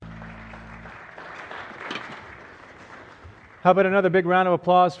How about another big round of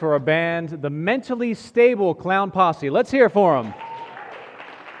applause for our band, the Mentally Stable Clown Posse. Let's hear for them.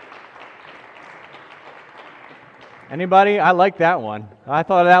 Anybody? I like that one. I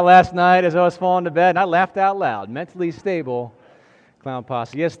thought of that last night as I was falling to bed, and I laughed out loud. Mentally Stable Clown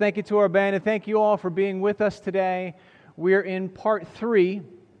Posse. Yes, thank you to our band, and thank you all for being with us today. We're in part 3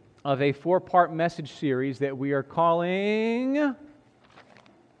 of a 4-part message series that we are calling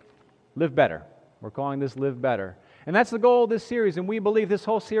Live Better. We're calling this Live Better. And that's the goal of this series, and we believe this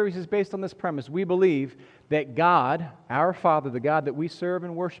whole series is based on this premise. We believe that God, our Father, the God that we serve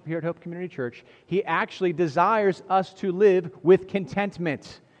and worship here at Hope Community Church, He actually desires us to live with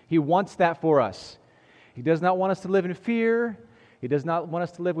contentment. He wants that for us. He does not want us to live in fear. He does not want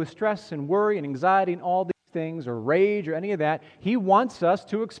us to live with stress and worry and anxiety and all these things, or rage or any of that. He wants us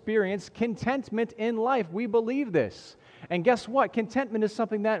to experience contentment in life. We believe this. And guess what? Contentment is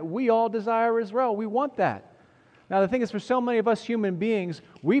something that we all desire as well. We want that. Now, the thing is, for so many of us human beings,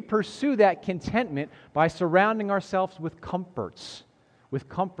 we pursue that contentment by surrounding ourselves with comforts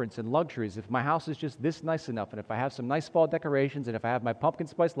and luxuries. If my house is just this nice enough, and if I have some nice fall decorations, and if I have my pumpkin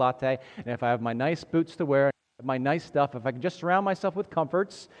spice latte, and if I have my nice boots to wear, my nice stuff, if I can just surround myself with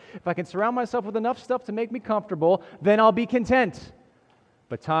comforts, if I can surround myself with enough stuff to make me comfortable, then I'll be content.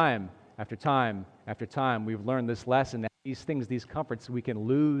 But time after time after time, we've learned this lesson that these things, these comforts, we can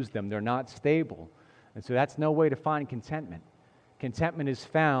lose them. They're not stable. And so that's no way to find contentment. Contentment is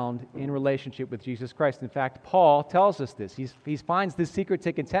found in relationship with Jesus Christ. In fact, Paul tells us this. He finds this secret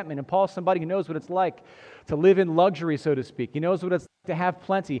to contentment. And Paul's somebody who knows what it's like to live in luxury, so to speak. He knows what it's like to have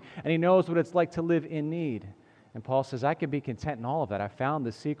plenty, and he knows what it's like to live in need. And Paul says, I can be content in all of that. I found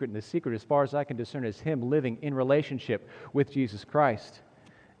the secret, and the secret, as far as I can discern, is him living in relationship with Jesus Christ.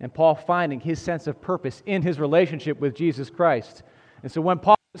 And Paul finding his sense of purpose in his relationship with Jesus Christ. And so when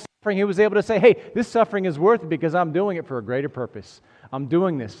Paul was suffering, he was able to say, hey, this suffering is worth it because I'm doing it for a greater purpose. I'm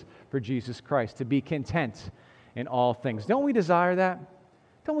doing this for Jesus Christ, to be content in all things. Don't we desire that?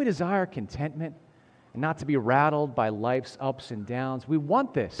 Don't we desire contentment and not to be rattled by life's ups and downs? We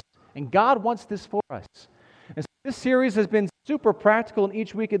want this, and God wants this for us. And so this series has been super practical. In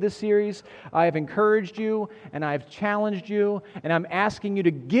each week of this series, I have encouraged you, and I've challenged you, and I'm asking you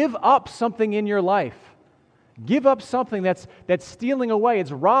to give up something in your life. Give up something that's stealing away.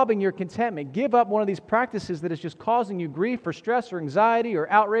 It's robbing your contentment. Give up one of these practices that is just causing you grief or stress or anxiety or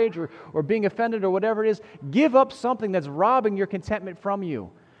outrage or being offended or whatever it is. Give up something that's robbing your contentment from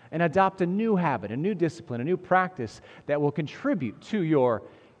you and adopt a new habit, a new discipline, a new practice that will contribute to your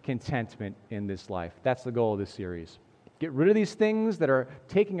contentment in this life. That's the goal of this series. Get rid of these things that are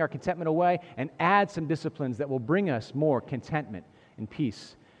taking our contentment away and add some disciplines that will bring us more contentment and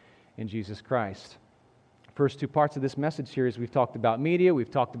peace in Jesus Christ. First 2 parts of this message series, we've talked about media, we've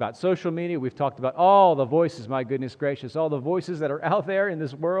talked about social media, we've talked about all the voices, my goodness gracious, all the voices that are out there in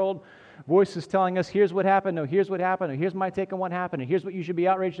this world, voices telling us, here's what happened, no, here's what happened, no, here's my take on what happened, and here's what you should be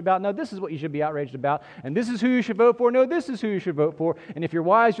outraged about, no, this is what you should be outraged about, and this is who you should vote for, no, this is who you should vote for, and if you're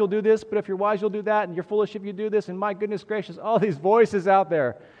wise, you'll do this, but if you're wise, you'll do that, and you're foolish if you do this, and my goodness gracious, all these voices out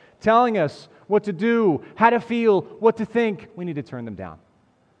there telling us what to do, how to feel, what to think. We need to turn them down.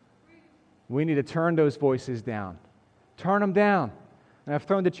 We need to turn those voices down. Turn them down. And I've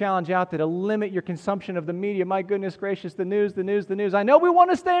thrown the challenge out there to limit your consumption of the media. My goodness gracious, the news. I know we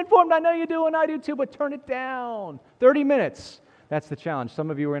want to stay informed. I know you do, and I do too, but turn it down. 30 minutes. That's the challenge. Some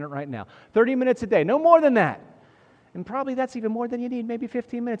of you are in it right now. 30 minutes a day. No more than that. And probably that's even more than you need, maybe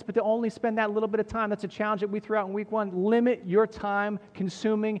 15 minutes, but to only spend that little bit of time, that's a challenge that we threw out in week 1. Limit your time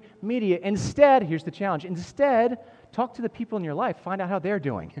consuming media. Instead, here's the challenge. Instead, talk to the people in your life. Find out how they're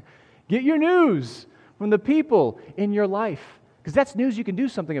doing. Get your news from the people in your life, because that's news you can do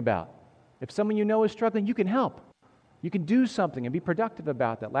something about. If someone you know is struggling, you can help. You can do something and be productive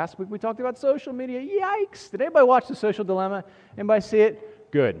about that. Last week we talked about social media. Yikes! Did anybody watch The Social Dilemma? Anybody see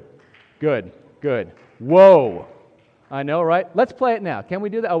it? Good. Whoa! I know, right? Let's play it now. Can we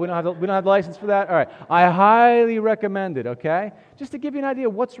do that? Oh, we don't have the license for that? All right. I highly recommend it, okay? Just to give you an idea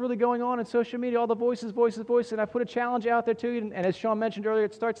of what's really going on in social media, all the voices, and I put a challenge out there to you, and as Sean mentioned earlier,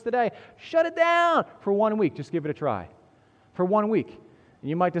 it starts today. Shut it down for 1 week. Just give it a try. For 1 week. And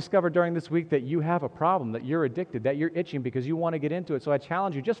you might discover during this week that you have a problem, that you're addicted, that you're itching because you want to get into it. So I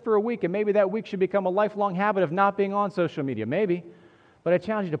challenge you just for a week, and maybe that week should become a lifelong habit of not being on social media. Maybe. But I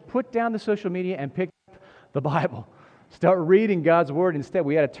challenge you to put down the social media and pick up the Bible. Start reading God's Word instead.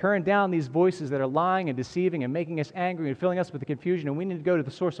 We got to turn down these voices that are lying and deceiving and making us angry and filling us with the confusion. And we need to go to the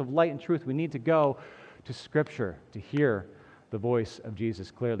source of light and truth. We need to go to Scripture to hear the voice of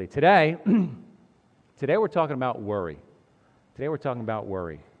Jesus clearly. Today we're talking about worry. A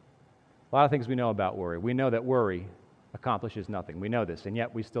lot of things we know about worry. We know that worry accomplishes nothing. We know this, and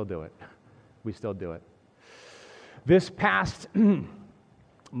yet we still do it. We still do it. This past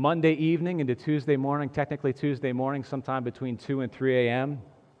Monday evening into Tuesday morning, technically Tuesday morning, sometime between 2 and 3 a.m.,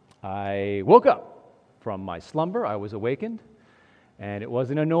 I woke up from my slumber. I was awakened, and it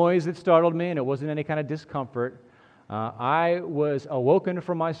wasn't a noise that startled me, and it wasn't any kind of discomfort. I was awoken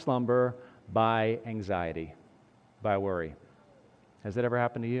from my slumber by anxiety, by worry. Has that ever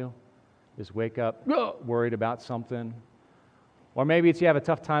happened to you? Just wake up worried about something. Or maybe it's you have a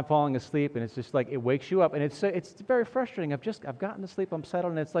tough time falling asleep, and it's just like it wakes you up, and it's very frustrating. I've gotten to sleep, I'm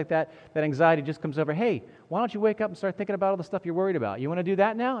settled, and it's like that anxiety just comes over. Hey, why don't you wake up and start thinking about all the stuff you're worried about? You want to do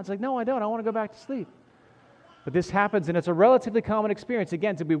that now? It's like, no, I don't. I want to go back to sleep. But this happens, and it's a relatively common experience,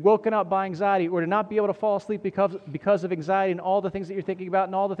 again, to be woken up by anxiety or to not be able to fall asleep because of anxiety and all the things that you're thinking about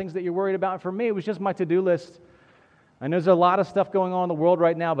and all the things that you're worried about. And for me, it was just my to-do list. I know there's a lot of stuff going on in the world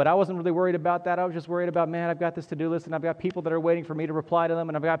right now, but I wasn't really worried about that. I was just worried about, man, I've got this to-do list, and I've got people that are waiting for me to reply to them,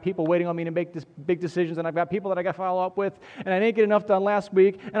 and I've got people waiting on me to make big decisions, and I've got people that I got to follow up with, and I didn't get enough done last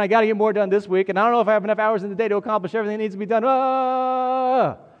week, and I got to get more done this week, and I don't know if I have enough hours in the day to accomplish everything that needs to be done.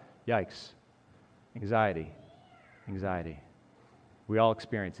 Yikes. Anxiety. We all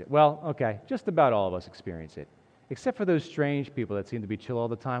experience it. Well, okay, just about all of us experience it, except for those strange people that seem to be chill all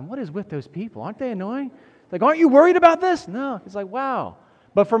the time. What is with those people? Aren't they annoying? Like, aren't you worried about this? No. It's like, wow.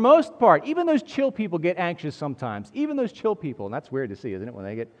 But for most part, even those chill people get anxious sometimes. Even those chill people, and that's weird to see, isn't it, when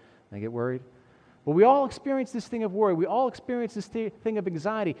they get worried? But we all experience this thing of worry. We all experience this thing of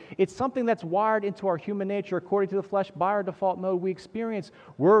anxiety. It's something that's wired into our human nature according to the flesh by our default mode. We experience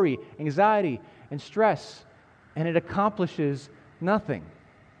worry, anxiety, and stress, and it accomplishes nothing.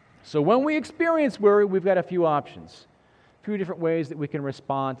 So when we experience worry, we've got a few options, a few different ways that we can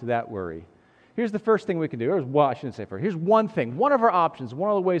respond to that worry. Here's the first thing we can do. Here's one thing. One of our options, one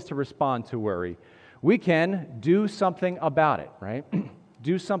of the ways to respond to worry. We can do something about it, right?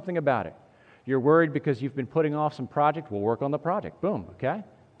 Do something about it. You're worried because you've been putting off some project. We'll work on the project. Boom, okay?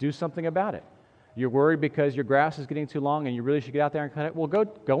 Do something about it. You're worried because your grass is getting too long and you really should get out there and cut it. Well,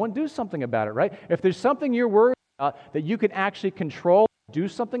 go and do something about it, right? If there's something you're worried about that you can actually control, do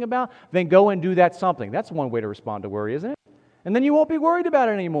something about, then go and do that something. That's one way to respond to worry, isn't it? And then you won't be worried about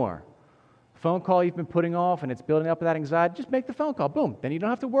it anymore. Phone call you've been putting off and it's building up that anxiety, just make the phone call. Boom. Then you don't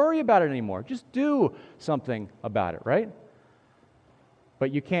have to worry about it anymore. Just do something about it, right?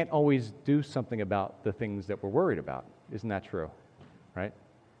 But you can't always do something about the things that we're worried about. Isn't that true? Right?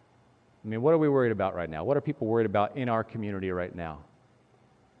 I mean, what are we worried about right now? What are people worried about in our community right now?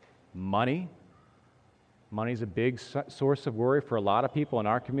 Money. Money's a big source of worry for a lot of people in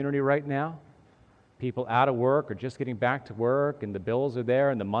our community right now. People out of work or just getting back to work and the bills are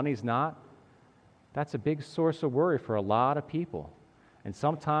there and the money's not. That's a big source of worry for a lot of people. And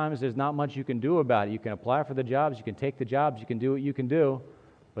sometimes there's not much you can do about it. You can apply for the jobs, you can take the jobs, you can do what you can do.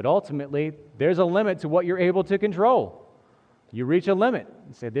 But ultimately, there's a limit to what you're able to control. You reach a limit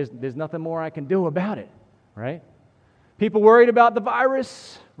and say, there's nothing more I can do about it, right? People worried about the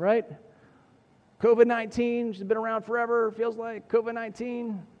virus, right? COVID-19, which has been around forever, feels like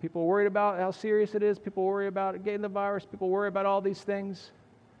COVID-19. People worried about how serious it is. People worry about getting the virus. People worry about all these things.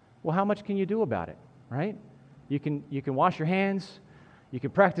 Well, how much can you do about it, right? You can wash your hands. You can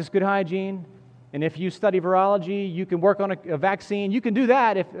practice good hygiene. And if you study virology, you can work on a vaccine. You can do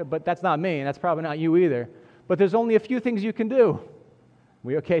that, but that's not me, and that's probably not you either. But there's only a few things you can do.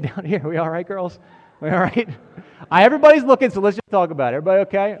 We okay down here? We all right, girls? We all right? Everybody's looking, so let's just talk about it. Everybody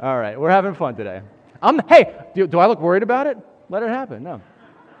okay? All right, we're having fun today. Hey, do I look worried about it? Let it happen. No.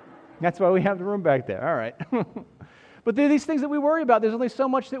 That's why we have the room back there. All right. But there are these things that we worry about. There's only so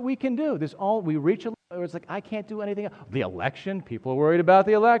much that we can do. We reach a limit where it's like, I can't do anything else. The election, people are worried about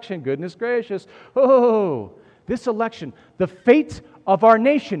the election. Goodness gracious. Oh, this election, the fate of our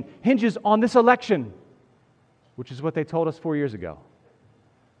nation hinges on this election, which is what they told us 4 years ago.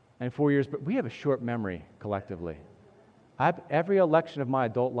 And 4 years, but we have a short memory collectively. Every election of my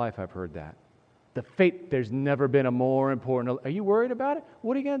adult life, I've heard that. The fate, there's never been a more important. Are you worried about it?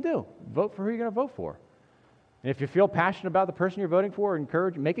 What are you going to do? Vote for who you're going to vote for. And if you feel passionate about the person you're voting for,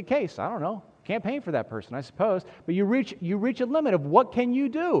 make a case. I don't know. Campaign for that person, I suppose. But you reach a limit of what can you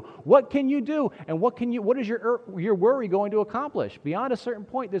do? What can you do? And what is your worry going to accomplish? Beyond a certain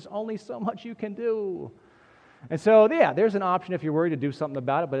point, there's only so much you can do. And so, there's an option if you're worried to do something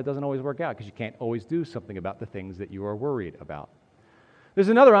about it, but it doesn't always work out because you can't always do something about the things that you are worried about. There's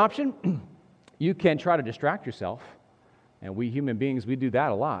another option. You can try to distract yourself. And we human beings, we do that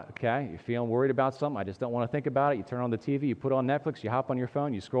a lot, okay? You're feeling worried about something, I just don't want to think about it. You turn on the TV, you put on Netflix, you hop on your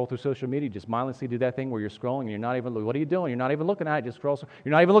phone, you scroll through social media, you just mindlessly do that thing where you're scrolling and you're not even, what are you doing? You're not even looking at it, just scroll.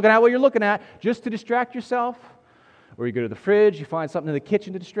 You're not even looking at what you're looking at, just to distract yourself. Or you go to the fridge, you find something in the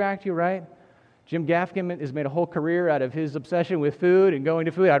kitchen to distract you, right? Jim Gaffigan has made a whole career out of his obsession with food and going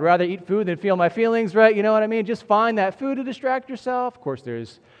to food. I'd rather eat food than feel my feelings, right? You know what I mean? Just find that food to distract yourself. Of course,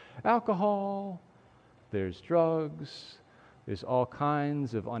 there's alcohol, there's drugs, there's all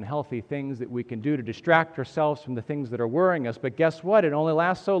kinds of unhealthy things that we can do to distract ourselves from the things that are worrying us. But guess what? It only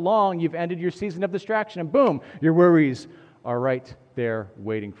lasts so long. You've ended your season of distraction, and boom, your worries are right there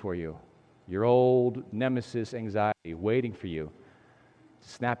waiting for you. Your old nemesis anxiety waiting for you.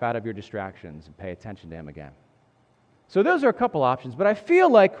 Snap out of your distractions and pay attention to Him again. So those are a couple options, but I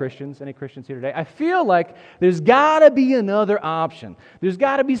feel like Christians, any Christians here today, I feel like there's got to be another option. There's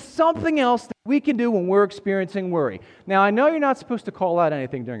got to be something else that we can do when we're experiencing worry. Now, I know you're not supposed to call out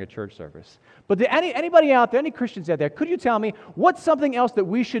anything during a church service, but anybody out there, any Christians out there, could you tell me what's something else that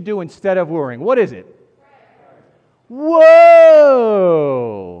we should do instead of worrying? What is it? Whoa!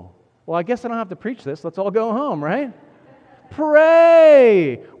 Well, I guess I don't have to preach this. Let's all go home, right?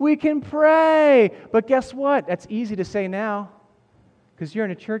 Pray. We can pray. But guess what? That's easy to say now because you're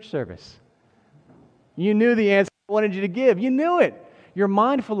in a church service. You knew the answer I wanted you to give. You knew it. You're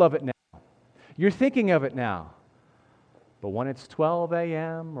mindful of it now. You're thinking of it now. But when it's 12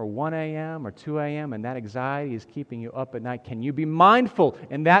 a.m. or 1 a.m. or 2 a.m. and that anxiety is keeping you up at night, can you be mindful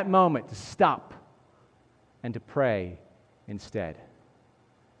in that moment to stop and to pray instead?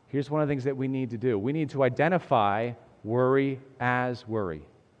 Here's one of the things that we need to do. We need to identify worry as worry.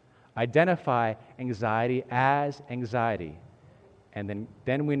 Identify anxiety as anxiety. And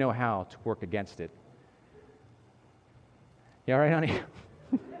then we know how to work against it. You all right, honey?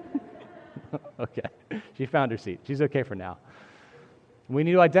 Okay. She found her seat. She's okay for now. We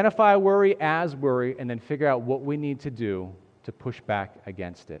need to identify worry as worry and then figure out what we need to do to push back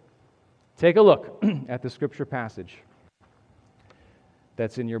against it. Take a look at the scripture passage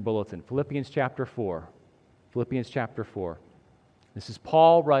that's in your bulletin. Philippians chapter 4. Philippians chapter 4. This is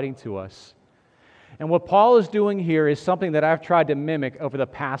Paul writing to us. And what Paul is doing here is something that I've tried to mimic over the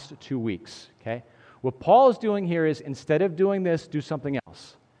past 2 weeks. Okay? What Paul is doing here is instead of doing this, do something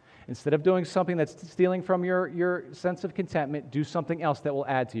else. Instead of doing something that's stealing from your sense of contentment, do something else that will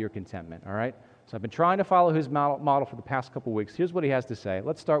add to your contentment. All right? So I've been trying to follow his model for the past couple weeks. Here's what he has to say.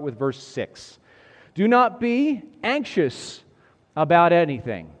 Let's start with verse 6. Do not be anxious about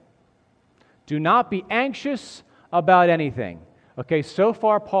anything. Do not be anxious about anything. Okay, so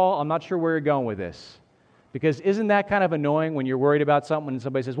far, Paul, I'm not sure where you're going with this. Because isn't that kind of annoying when you're worried about something and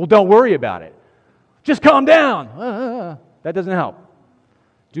somebody says, well, don't worry about it. Just calm down. That doesn't help.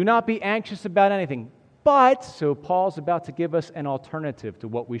 Do not be anxious about anything. But, so Paul's about to give us an alternative to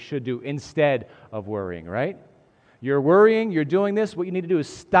what we should do instead of worrying, right? You're worrying, you're doing this. What you need to do is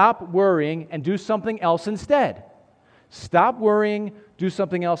stop worrying and do something else instead. Stop worrying, do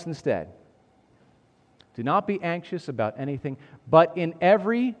something else instead. Do not be anxious about anything, but in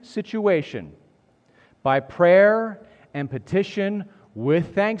every situation, by prayer and petition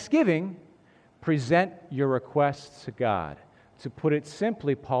with thanksgiving, present your requests to God. To put it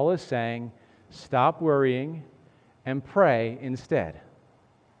simply, Paul is saying, stop worrying and pray instead.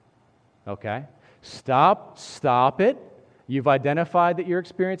 Okay? Stop it. You've identified that you're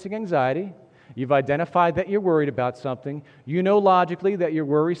experiencing anxiety. You've identified that you're worried about something. You know logically that your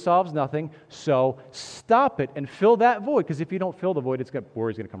worry solves nothing. So stop it and fill that void. Because if you don't fill the void,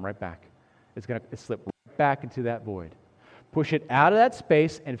 worry's going to come right back. It's going to slip right back into that void. Push it out of that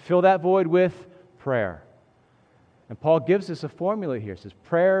space and fill that void with prayer. And Paul gives us a formula here. It says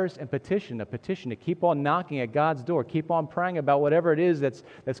prayers and petition, a petition to keep on knocking at God's door. Keep on praying about whatever it is that's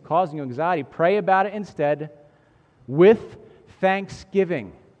causing you anxiety. Pray about it instead with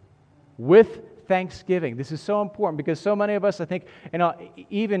thanksgiving. With thanksgiving. This is so important because so many of us, I think,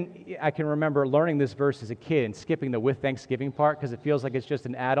 even I can remember learning this verse as a kid and skipping the with thanksgiving part because it feels like it's just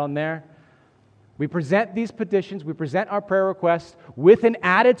an add-on there. We present these petitions, we present our prayer requests with an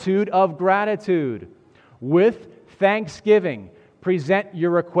attitude of gratitude. With thanksgiving, present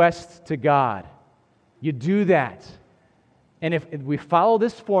your requests to God. You do that. And if we follow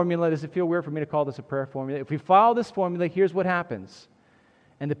this formula, does it feel weird for me to call this a prayer formula? If we follow this formula, here's what happens.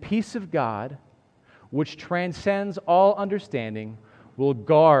 And the peace of God, which transcends all understanding, will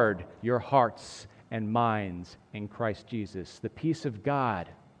guard your hearts and minds in Christ Jesus. The peace of God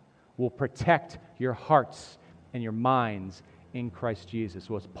will protect your hearts and your minds in Christ Jesus.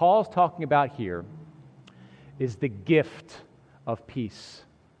 What Paul's talking about here is the gift of peace.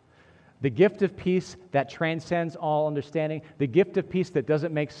 The gift of peace that transcends all understanding. The gift of peace that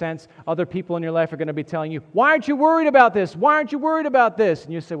doesn't make sense. Other people in your life are going to be telling you, why aren't you worried about this? Why aren't you worried about this?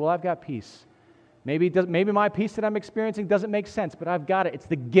 And you say, well, I've got peace. Maybe my peace that I'm experiencing doesn't make sense, but I've got it. It's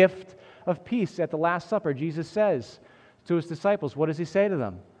the gift of peace at the Last Supper. Jesus says to his disciples, what does he say to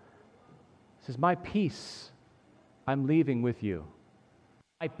them? He says, my peace I'm leaving with you.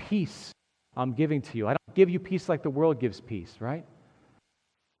 My peace I'm giving to you. I don't give you peace like the world gives peace, right?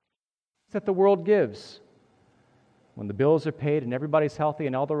 It's that the world gives. When the bills are paid and everybody's healthy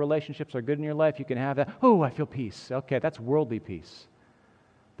and all the relationships are good in your life, you can have that, oh, I feel peace. Okay, that's worldly peace.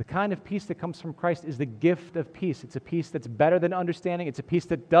 The kind of peace that comes from Christ is the gift of peace. It's a peace that's better than understanding. It's a peace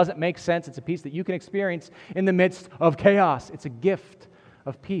that doesn't make sense. It's a peace that you can experience in the midst of chaos. It's a gift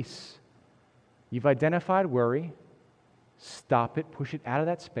of peace. You've identified worry. Stop it. Push it out of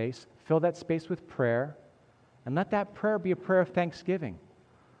that space. Fill that space with prayer. And let that prayer be a prayer of thanksgiving,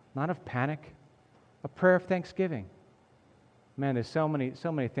 not of panic, a prayer of thanksgiving. Man, there's so many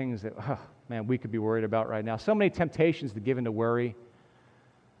things that, we could be worried about right now. So many temptations to give in to worry.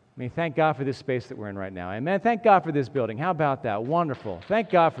 I mean, thank God for this space that we're in right now. Amen. Thank God for this building. How about that? Wonderful. Thank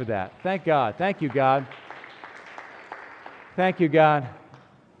God for that. Thank God. Thank you, God. Thank you, God.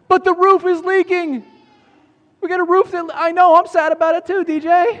 But the roof is leaking. We got a roof that, I know, I'm sad about it too,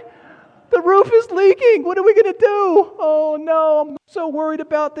 DJ. The roof is leaking. What are we going to do? Oh, no, I'm so worried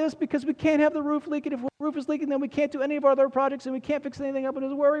about this because we can't have the roof leaking. If the roof is leaking, then we can't do any of our other projects and we can't fix anything up. And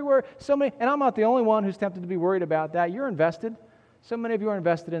there's worry where so many, and I'm not the only one who's tempted to be worried about that. You're invested. So many of you are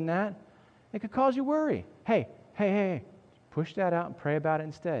invested in that. It could cause you worry. Hey, push that out and pray about it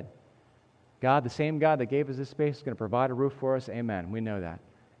instead. God, the same God that gave us this space, is going to provide a roof for us. Amen. We know that.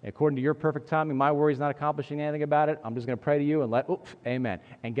 According to your perfect timing, my worry is not accomplishing anything about it. I'm just going to pray to you and amen.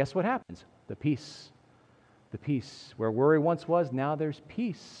 And guess what happens? The peace. The peace. Where worry once was, now there's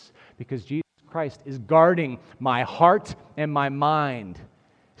peace. Because Jesus Christ is guarding my heart and my mind.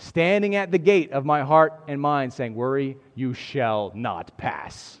 Standing at the gate of my heart and mind saying, worry, you shall not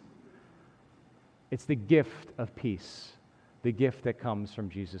pass. It's the gift of peace. The gift that comes from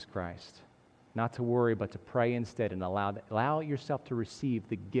Jesus Christ. Not to worry, but to pray instead and allow yourself to receive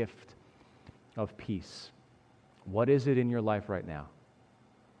the gift of peace. What is it in your life right now?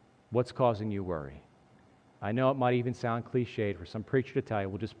 What's causing you worry? I know it might even sound cliched for some preacher to tell you,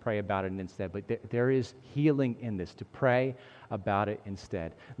 we'll just pray about it instead, but there is healing in this, to pray about it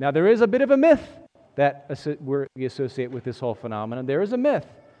instead. Now, there is a bit of a myth that we associate with this whole phenomenon. There is a myth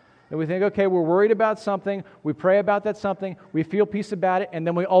that we think, okay, we're worried about something, we pray about that something, we feel peace about it, and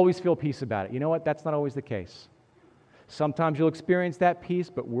then we always feel peace about it. You know what? That's not always the case. Sometimes you'll experience that peace,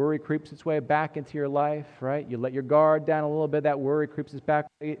 but worry creeps its way back into your life, right? You let your guard down a little bit, that worry creeps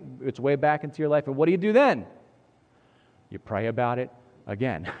its way back into your life, and what do you do then? You pray about it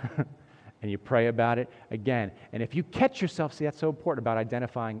again, and you pray about it again. And if you catch yourself, see, that's so important about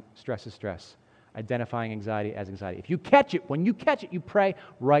identifying stress as stress, identifying anxiety as anxiety. If you catch it, when you catch it, you pray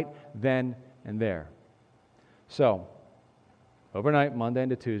right then and there. So, overnight, Monday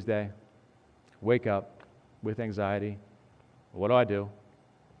into Tuesday, wake up with anxiety. What do?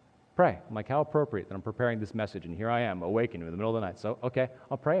 Pray. I'm like, how appropriate that I'm preparing this message, and here I am, awakened in the middle of the night. So, okay,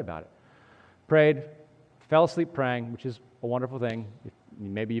 I'll pray about it. Prayed, fell asleep praying, which is a wonderful thing.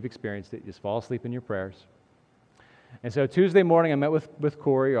 Maybe you've experienced it. Just fall asleep in your prayers. And so Tuesday morning, I met with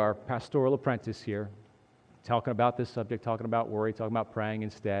Corey, our pastoral apprentice here, talking about this subject, talking about worry, talking about praying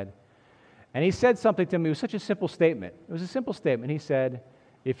instead. And he said something to me. It was such a simple statement. It was a simple statement. He said,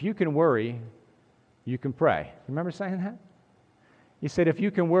 if you can worry, you can pray. Remember saying that? He said, if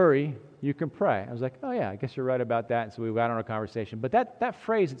you can worry, you can pray. I was like, oh yeah, I guess you're right about that. And so we got on a conversation. But that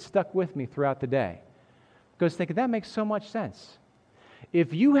phrase, it stuck with me throughout the day. Because thinking, that makes so much sense.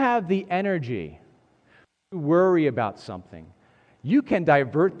 If you have the energy to worry about something, you can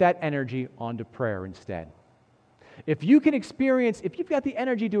divert that energy onto prayer instead. If you've got the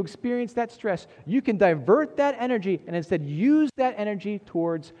energy to experience that stress, you can divert that energy and instead use that energy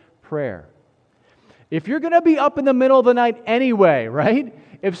towards prayer. If you're going to be up in the middle of the night anyway, right?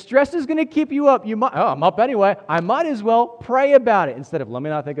 If stress is going to keep you up, I'm up anyway, I might as well pray about it. Instead of, let me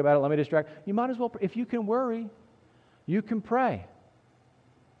not think about it, let me distract. You might as well, if you can worry, you can pray.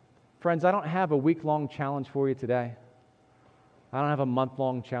 Friends, I don't have a week-long challenge for you today. I don't have a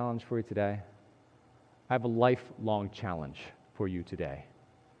month-long challenge for you today. I have a lifelong challenge for you today.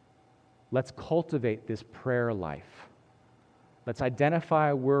 Let's cultivate this prayer life. Let's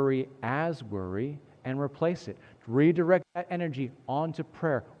identify worry as worry and replace it. Redirect that energy onto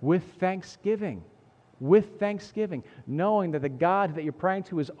prayer with thanksgiving. With thanksgiving, knowing that the God that you're praying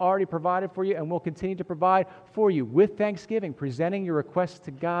to has already provided for you and will continue to provide for you. With thanksgiving, presenting your requests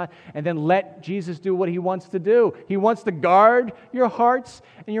to God, and then let Jesus do what He wants to do. He wants to guard your hearts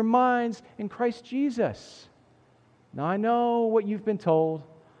and your minds in Christ Jesus. Now, I know what you've been told.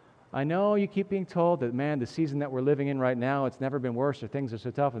 I know you keep being told that, man, the season that we're living in right now, it's never been worse, or things are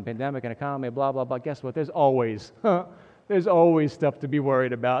so tough, and pandemic and economy, blah, blah, blah. Guess what? There's always stuff to be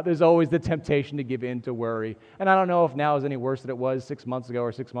worried about. There's always the temptation to give in to worry. And I don't know if now is any worse than it was 6 months ago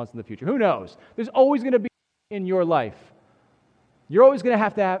or 6 months in the future. Who knows? There's always going to be in your life. You're always going to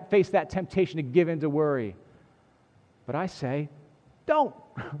have face that temptation to give in to worry. But I say, don't.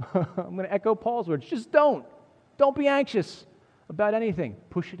 I'm going to echo Paul's words. Just don't. Don't be anxious about anything.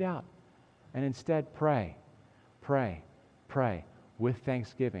 Push it out. And instead pray. Pray. Pray. With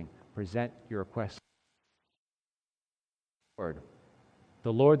thanksgiving. Present your requests.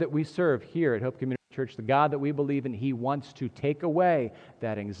 The Lord that we serve here at Hope Community Church, the God that we believe in, He wants to take away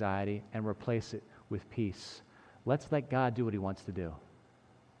that anxiety and replace it with peace. Let's let God do what He wants to do.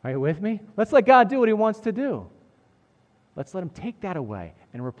 Are you with me? Let's let God do what He wants to do. Let's let Him take that away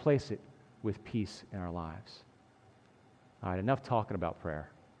and replace it with peace in our lives. All right, enough talking about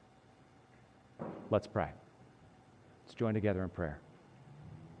prayer. Let's pray. Let's join together in prayer.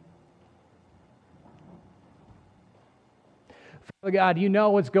 Father God, you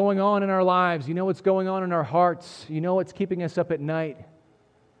know what's going on in our lives. You know what's going on in our hearts. You know what's keeping us up at night.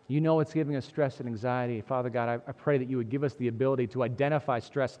 You know what's giving us stress and anxiety. Father God, I pray that you would give us the ability to identify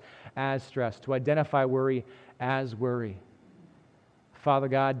stress as stress, to identify worry as worry. Father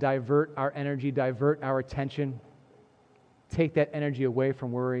God, divert our energy, divert our attention. Take that energy away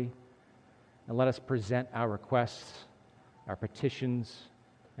from worry and let us present our requests, our petitions,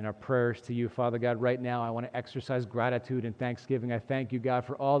 and our prayers to you. Father God, right now I want to exercise gratitude and thanksgiving. I thank you, God,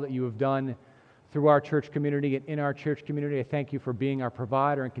 for all that you have done through our church community and in our church community. I thank you for being our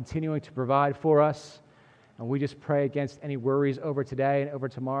provider and continuing to provide for us. And we just pray against any worries over today and over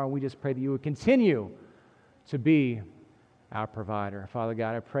tomorrow. We just pray that you would continue to be our provider. Father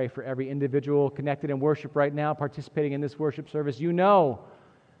God, I pray for every individual connected in worship right now, participating in this worship service. You know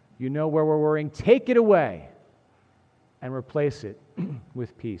where we're worrying. Take it away and replace it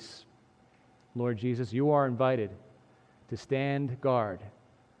with peace. Lord Jesus, you are invited to stand guard,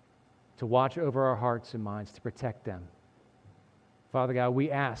 to watch over our hearts and minds, to protect them. Father God,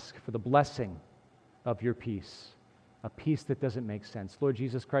 we ask for the blessing of your peace, a peace that doesn't make sense. Lord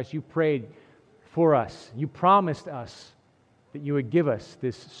Jesus Christ, you prayed for us. You promised us that you would give us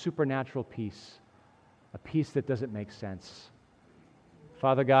this supernatural peace, a peace that doesn't make sense.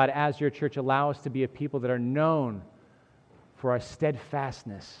 Father God, as your church, allow us to be a people that are known for our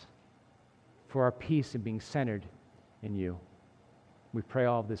steadfastness, for our peace and being centered in you. We pray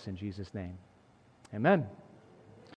all of this in Jesus' name. Amen.